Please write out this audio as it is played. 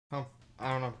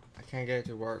I don't know. I can't get it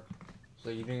to work. So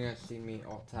you're gonna see me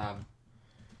alt tab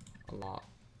a lot.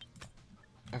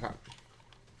 Okay.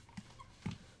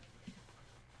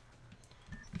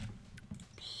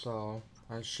 So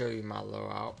I'll show you my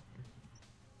loadout.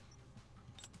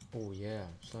 Oh yeah,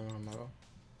 something on my loadout.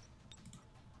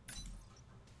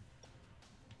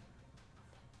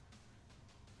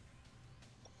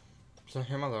 So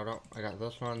here's my loadout. I got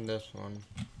this one, this one.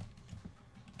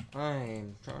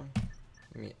 I'm trying.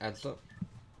 Let me add up.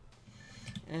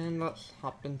 And let's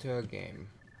hop into a game.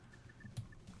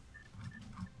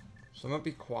 So I'm gonna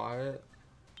be quiet.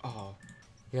 Oh,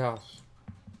 yes.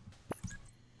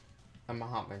 I'm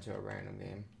gonna hop into a random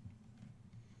game.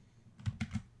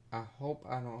 I hope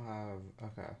I don't have.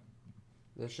 Okay.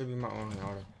 This should be my only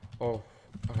order. Oh,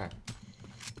 okay.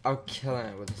 I was killing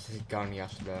it with this gun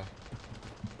yesterday.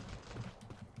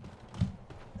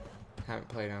 Haven't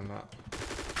played on that.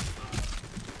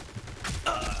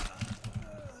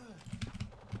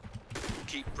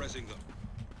 Keep pressing them.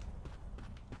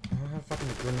 I don't have a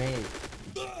fucking grenade.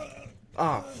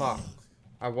 Ah, fuck.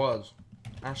 I was.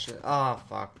 Actually,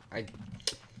 fuck.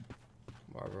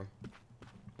 Whatever.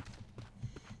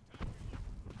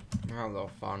 I had a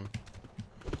little fun.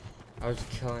 I was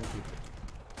killing people.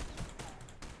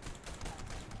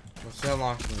 Let's see how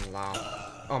long I can last.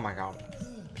 Oh my god.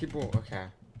 People, okay.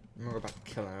 I'm gonna go back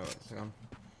to killing it. So I'm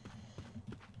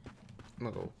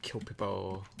gonna go kill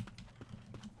people.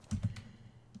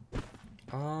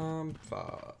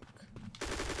 Fuck.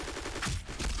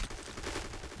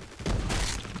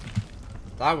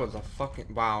 That was a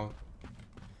fucking, wow.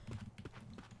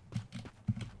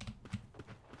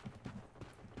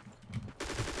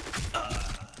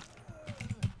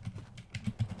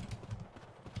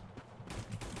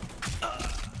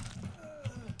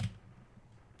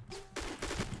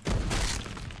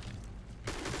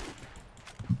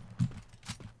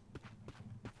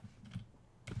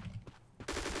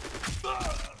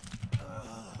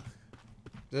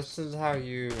 This is how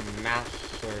you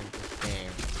master this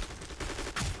game.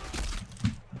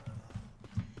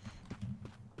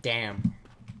 Damn.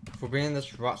 For being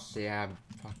this rusty, I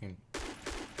fucking...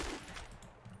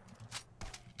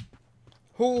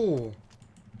 Who?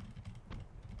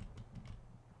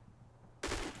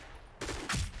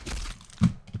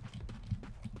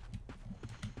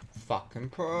 Fucking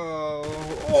pro.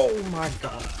 Oh my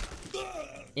god.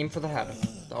 Aim for the head.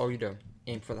 That's all you do.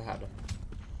 Aim for the head.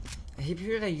 I hate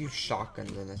people that use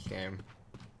shotguns in this game.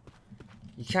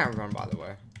 You can't run, by the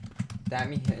way. That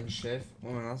me hitting shift? Oh,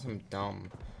 unless I'm dumb.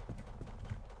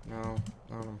 No.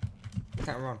 You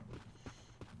can't run.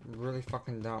 Really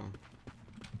fucking dumb.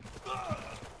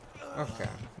 Okay,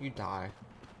 you die.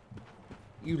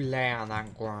 You lay on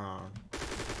that ground.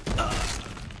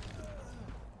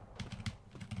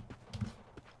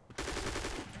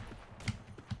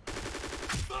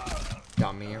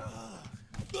 Dummy.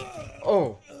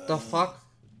 Oh, the fuck?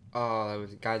 Oh, there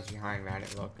was guys behind me. I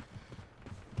didn't look.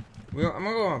 I'm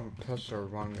gonna go on pistol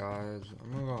run, guys.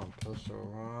 I'm gonna go on pistol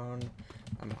run.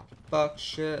 I'm gonna fuck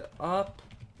shit up.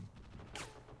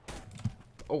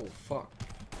 Oh, fuck.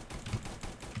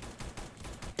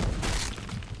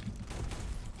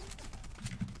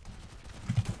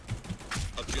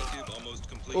 Objective almost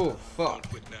complete. Oh, fuck. Don't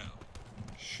quit now.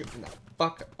 Shooting that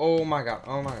fuck. Oh my god.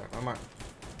 Oh my god. Oh my.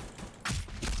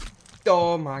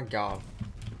 Oh my god.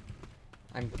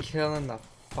 I'm killing the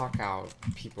fuck out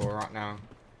of people right now.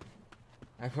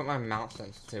 I put my mount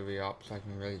sensitivity up so I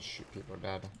can really shoot people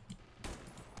dead.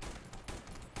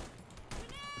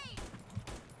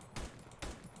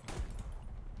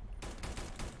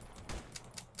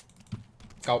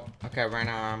 Go. Okay, right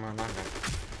now I'm not gonna.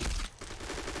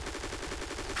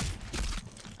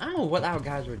 I don't know what our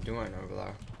guys were doing over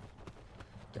there.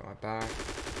 Get my back.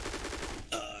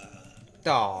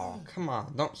 Oh, come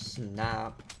on, don't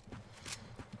snap.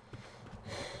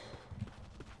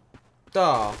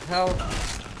 The hell?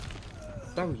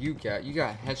 That what you get? You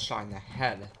got a headshot in the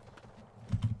head.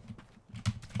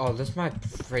 Oh, this is my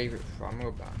favorite from. I'm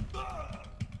gonna go back.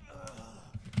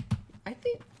 I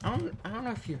think I don't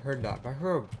know if you heard that, but I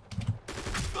heard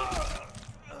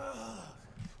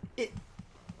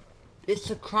it's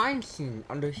a crime scene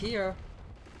under here.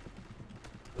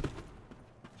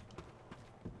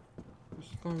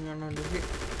 What's going on under here?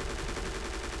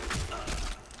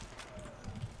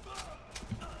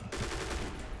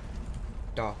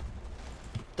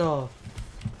 The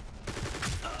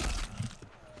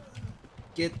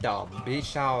get the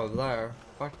bitch out of there.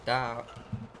 Fuck that.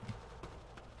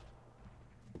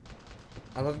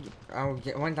 I love you. I will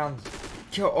get went down.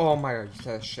 Kill. Oh my god, you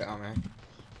said shit on me.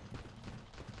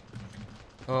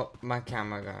 Oh, my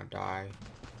camera gonna die.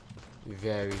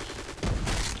 Very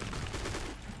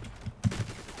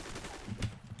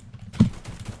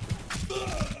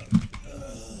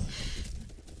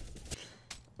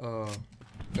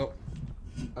Nope.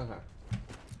 Okay.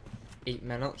 8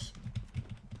 minutes.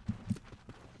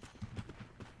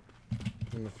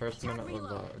 In the first minute of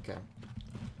the, okay.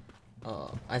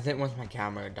 I think once my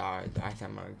camera dies, I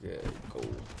think I'm gonna get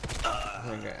gold.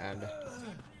 I'm gonna end.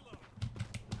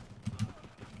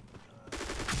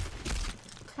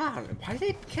 Come on, why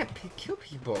they can't kill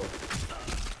people?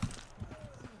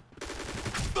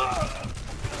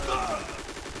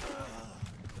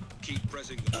 Keep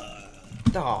pressing them.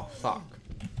 Oh, fuck.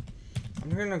 I'm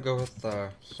gonna go with the,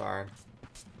 sorry.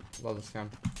 Love this gun.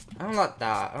 I don't like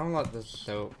that. I don't like the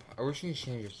soap. I wish you could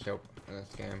change your soap in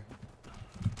this game.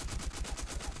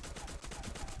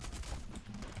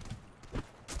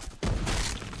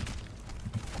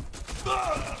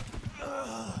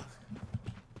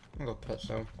 I'm gonna go pit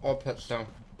stone. All pit stone.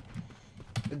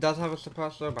 It does have a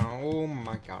suppressor, but oh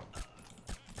my god.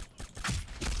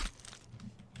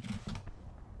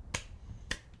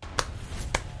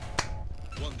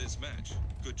 Won this match.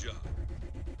 Good job.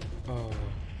 Oh.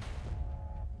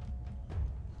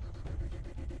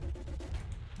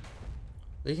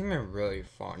 They can be really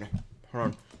fun. Hold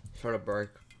on. Short a break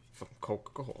from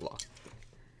Coca-Cola.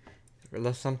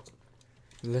 Listen.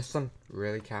 Listen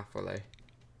really carefully.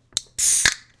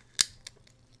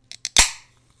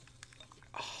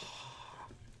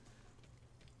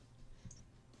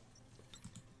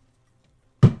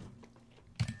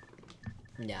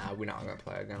 Nah, we're not gonna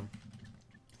play again.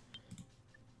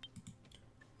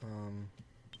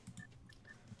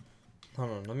 Hold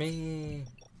on, let me...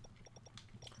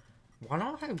 Why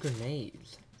not have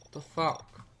grenades? What the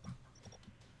fuck?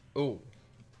 Ooh.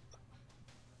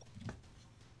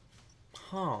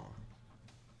 Huh.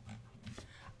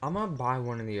 I'm gonna buy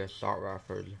one of the assault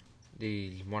rifles.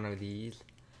 One of these.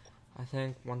 I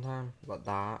think one time. But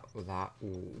that, with that,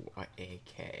 ooh, an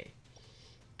AK.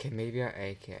 Okay, maybe an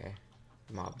AK.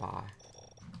 I might buy.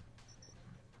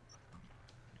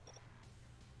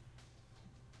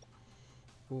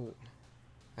 Ooh.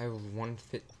 I have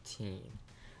 115.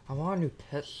 I want a new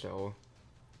pistol.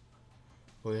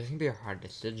 Well, this is gonna be a hard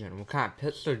decision. What kind of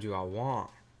pistol do I want?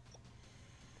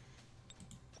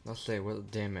 Let's say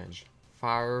what damage?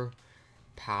 Fire,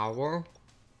 power.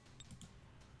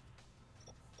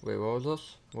 Wait, what was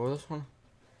this? What was this one?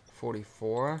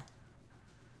 44,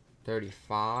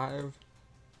 35,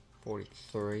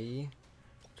 43,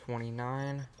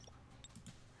 29.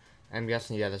 I'm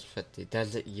guessing yeah, that's 50.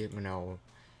 Does it, you know,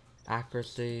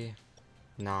 accuracy?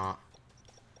 Not.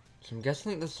 So I'm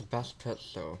guessing this is the best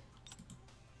pistol.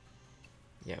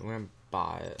 Yeah, we're gonna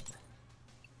buy it.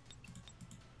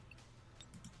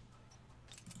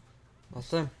 Let's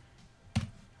see.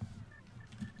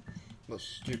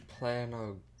 Let's do play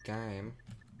another game.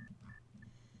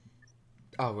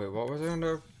 Oh wait, what was I gonna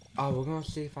do? Oh, we're gonna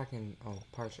see if I can. Oh,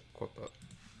 probably should equip it.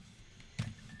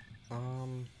 I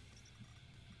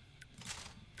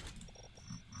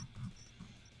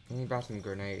need to buy some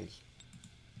grenades.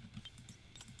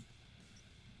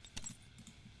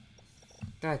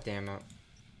 God damn it.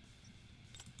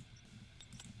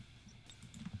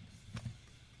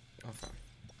 Okay.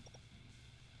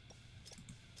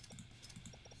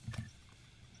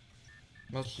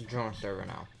 Let's join a server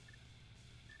now.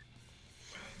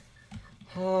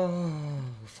 Oh,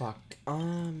 fuck.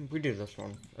 We do this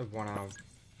one. Of 1 hour.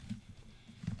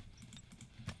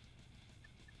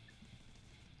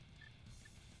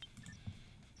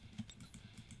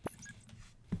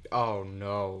 Oh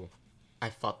no. I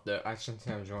fucked it. I shouldn't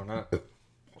have joined it.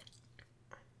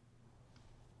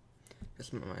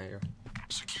 It's my ear.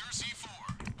 Secure C4.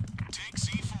 Take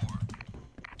C4.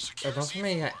 Secure It doesn't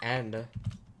make an end.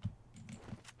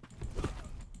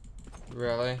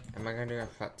 Really? Am I gonna do a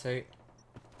fat tape?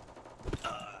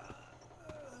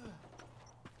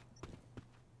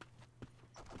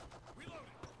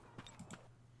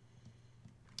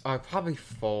 I'll probably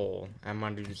fall. I'm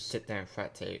gonna just sit there and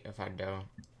fat tape if I don't.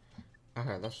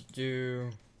 Okay, let's do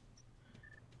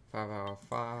 5 out of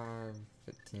 5,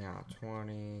 15 out of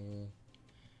 20.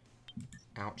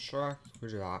 Outstruck?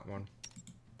 We'll do that one.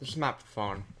 This map's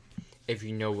fun if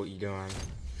you know what you're doing.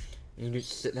 You can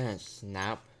just sit there and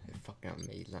snap. It's fucking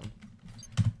amazing.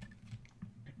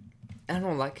 I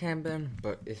don't like camping,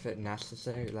 but if it's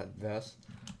necessary, like this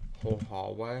whole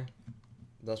hallway,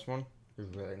 this one is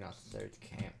really necessary to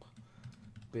camp.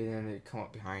 But then they come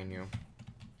up behind you.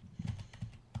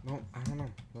 No, I don't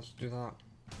know. Let's do that.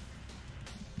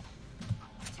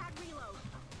 Tag reload.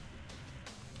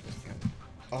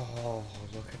 Oh,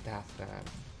 look at that bad.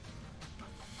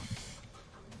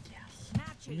 Yes.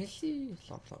 Let me see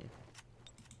something.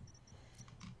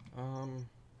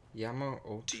 Yeah, I'm an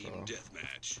ultra. Team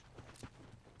deathmatch.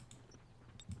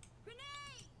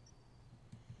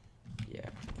 Yeah.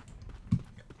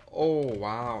 Oh,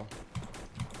 wow.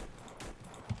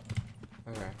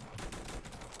 Okay.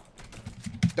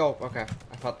 Dope, okay.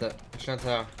 I thought that. I shouldn't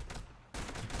have.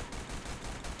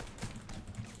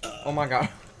 Oh my god.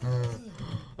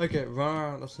 Okay, run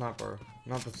around the sniper.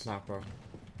 Not the sniper.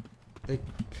 The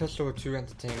pistol were too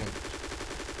entertaining.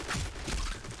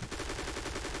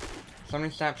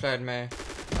 Somebody Snapchat me.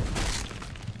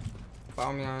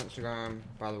 Follow me on Instagram,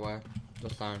 by the way.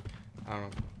 Just saying. I don't know.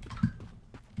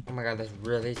 Oh my god, that's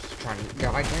really trying to.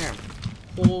 Goddamn.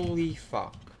 Holy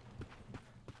fuck.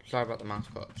 Sorry about the mouse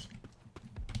clips.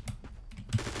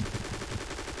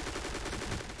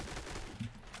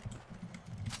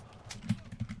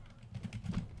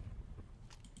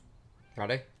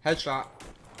 Ready? Headshot.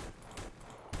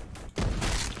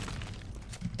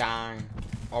 Dang.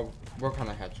 I'll work on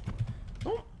the head.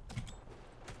 Oh.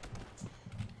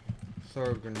 Throw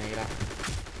a grenade at me.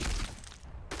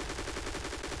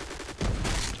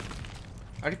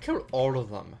 I already killed all of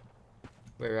them.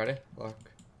 Wait, ready? Look.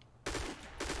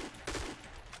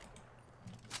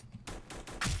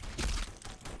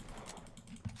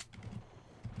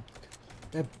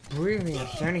 They're breathing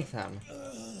as anything.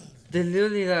 They're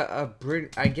literally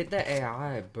I get the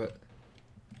AI, but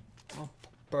oh,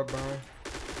 bye.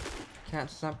 Can't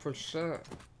stop for shit.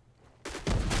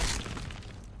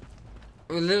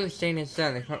 We're literally staying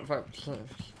inside. They can't fight.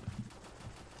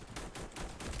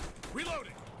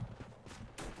 Reloading.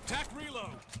 Tac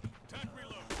reload. Tac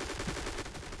reload.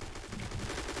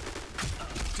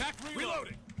 Tac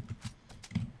reloading.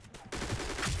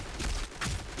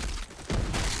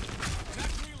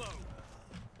 Tac reload.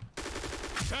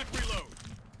 Tac reload.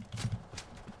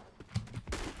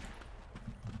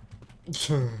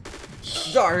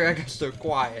 Sorry, I got so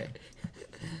quiet.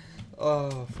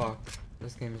 Oh fuck.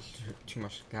 This game is too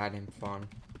much goddamn fun.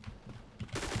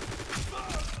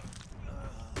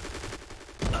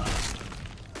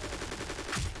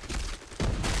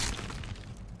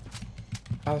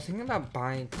 I was thinking about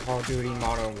buying Call of Duty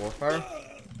Modern Warfare,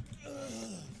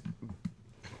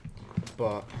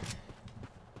 but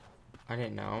I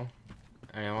didn't know.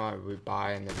 I know I would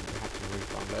buy and then have to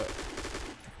refund it.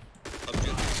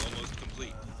 Objective almost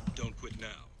complete. Don't quit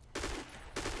now.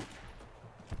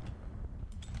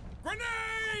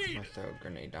 Grenade! I throw a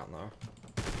grenade down there.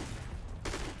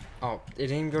 Oh, it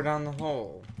didn't go down the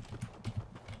hole.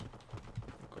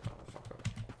 Go down the fucker.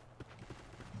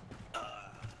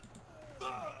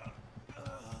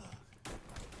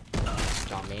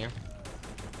 Dummy.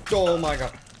 Oh my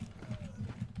god.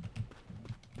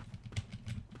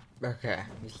 Okay,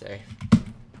 be safe.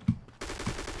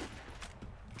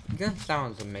 Gun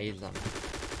sounds amazing.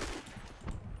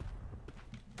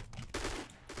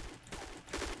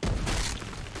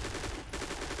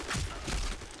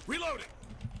 Reloading.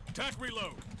 Tac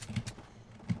reload.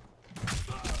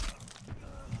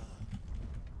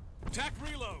 Tac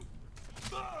reload.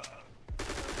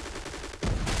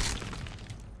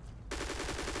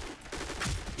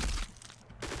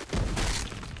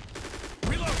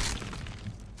 Reload.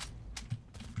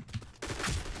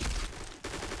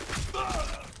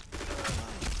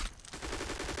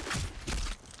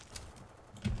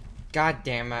 God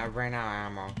damn it, I ran out of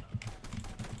ammo.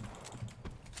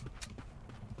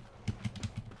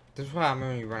 This is what happens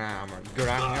when you run out of ammo. You go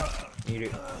down here, and you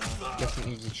get some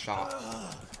easy shots.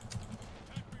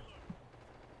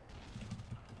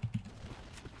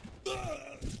 I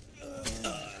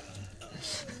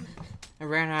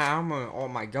ran out of ammo in all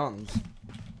my guns.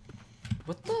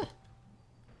 What the?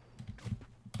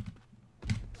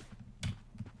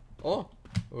 Oh.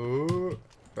 Ooh.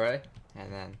 Ready?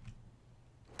 And then.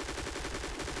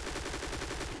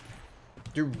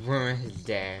 Dude ruined his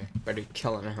day by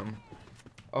killing him.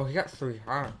 Oh, he got 3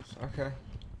 hearts. Okay.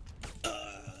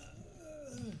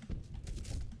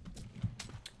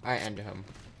 I ended him.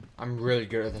 I'm really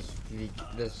good at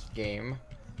this game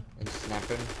and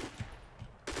snapping.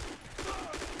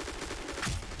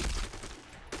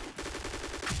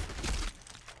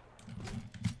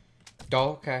 Oh,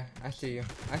 okay. I see you.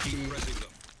 I see Keep you. pressing them.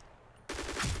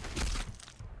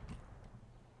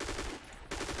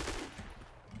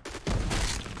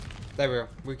 There we go.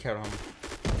 We killed him.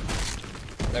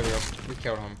 There we go. We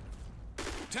killed him.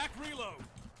 Tac reload.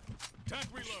 Tac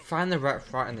reload. Find the right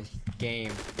spot in this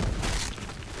game.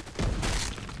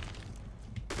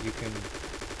 You can.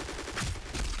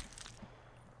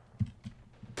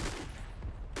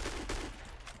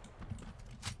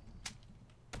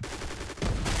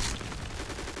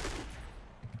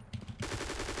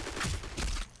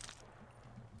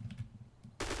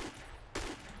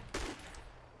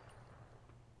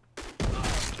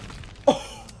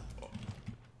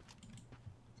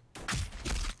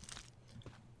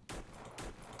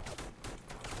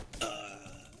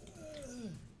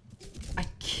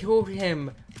 killed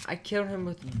him. I killed him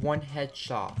with one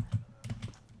headshot.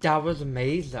 That was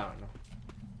amazing.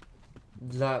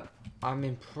 I'm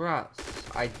impressed.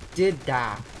 I did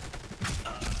that.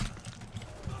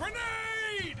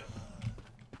 Grenade!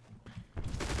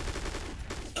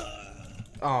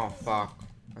 Oh, fuck.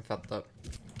 I felt that.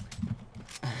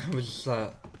 It was,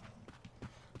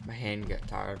 my hand got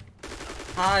tired.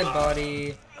 Hi,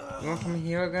 buddy. You wanna come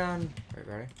here again? Wait,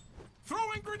 ready?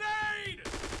 Throwing grenade!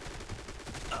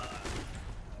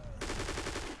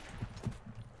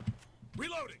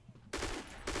 Reloading.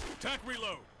 Attack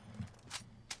reload.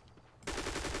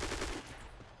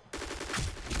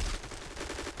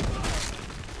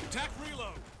 Attack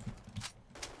reload.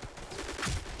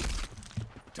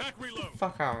 Attack reload.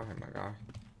 Fuck out of here, my guy.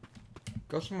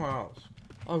 Go somewhere else.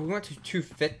 Oh, we went to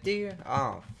 250?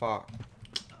 Oh, fuck.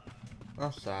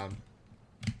 That's sad.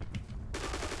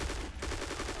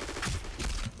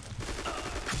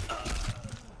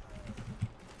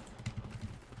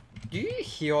 Do you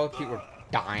hear all the people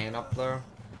dying up there?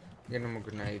 Get them a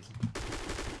grenade.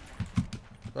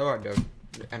 That's what I do.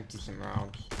 You empty some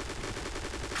rounds.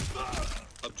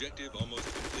 Objective almost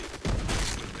complete.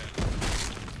 Put down.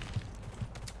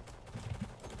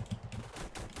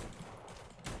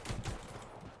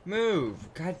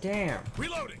 Move! Goddamn!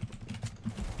 Reloading.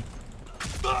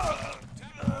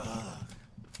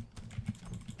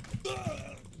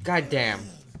 Goddamn!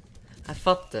 I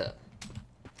fucked it.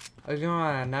 I was going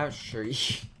on an out tree.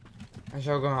 I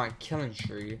started going on a killing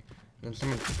tree. Then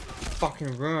someone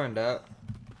fucking ruined it.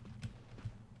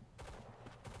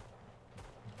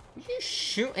 What are you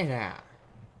shooting at?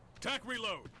 Attack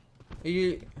reload. Are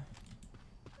you...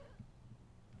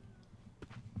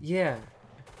 Yeah.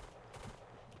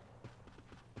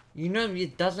 You know,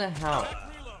 it doesn't help.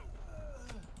 Attack reload.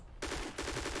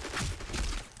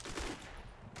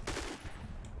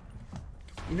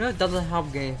 You know, it doesn't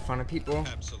help getting in front of people.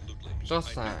 Absolutely.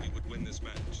 Just I that. knew we would win this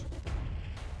match.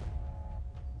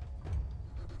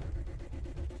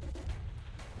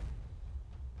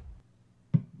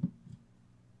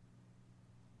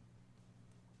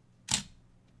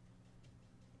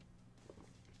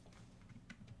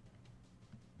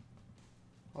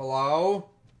 Hello?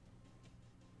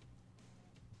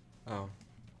 Oh.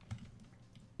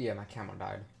 Yeah, my camera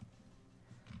died.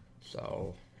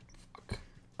 So, fuck.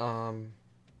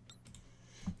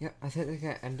 Yeah, I think we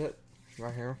can end it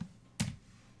right here.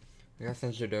 We got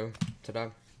things to do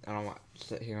today. I don't want to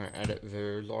sit here and edit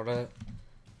videos all day.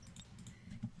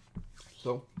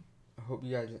 So, I hope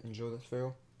you guys enjoy this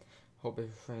video. Hope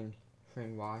it's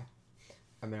framed why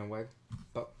I've been away,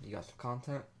 but you got some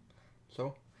content.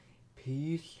 So,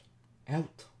 peace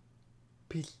out.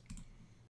 Peace.